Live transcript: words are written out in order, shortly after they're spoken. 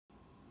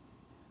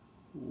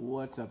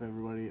What's up,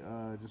 everybody?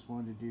 Just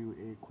wanted to do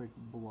a quick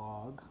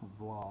vlog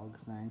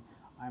thing.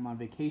 I'm on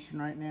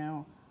vacation right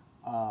now.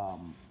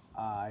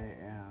 I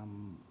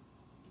am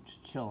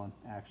just chilling,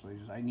 actually.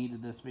 Just I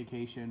needed this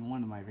vacation,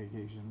 one of my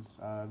vacations,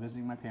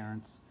 visiting my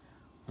parents.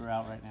 We're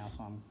out right now,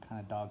 so I'm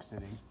kind of dog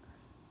sitting.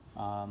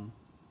 Um,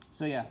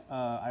 so yeah,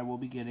 I will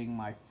be getting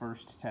my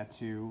first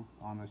tattoo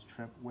on this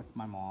trip with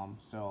my mom.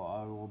 So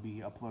I will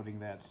be uploading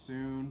that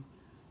soon.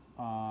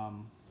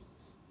 Um,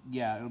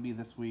 yeah, it'll be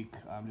this week.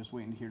 I'm just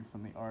waiting to hear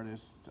from the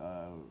artist.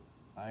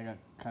 I got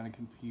kind of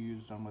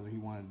confused on whether he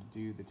wanted to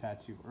do the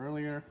tattoo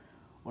earlier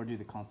or do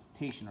the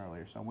consultation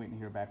earlier, so I'm waiting to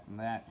hear back from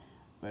that.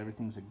 But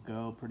everything's a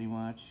go pretty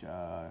much.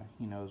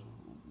 He knows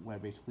what I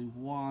basically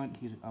want.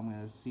 I'm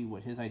gonna see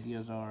what his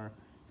ideas are,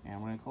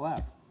 and we're gonna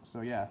collab.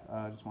 So yeah,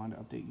 just wanted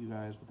to update you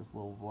guys with this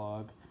little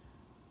vlog,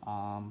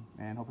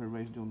 and hope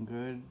everybody's doing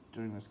good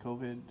during this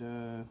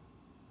COVID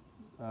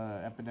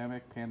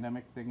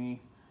pandemic thingy.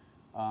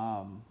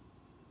 Um,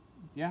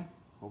 yeah,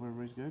 hope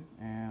everybody's good,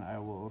 and I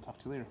will talk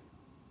to you later.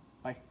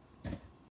 Bye.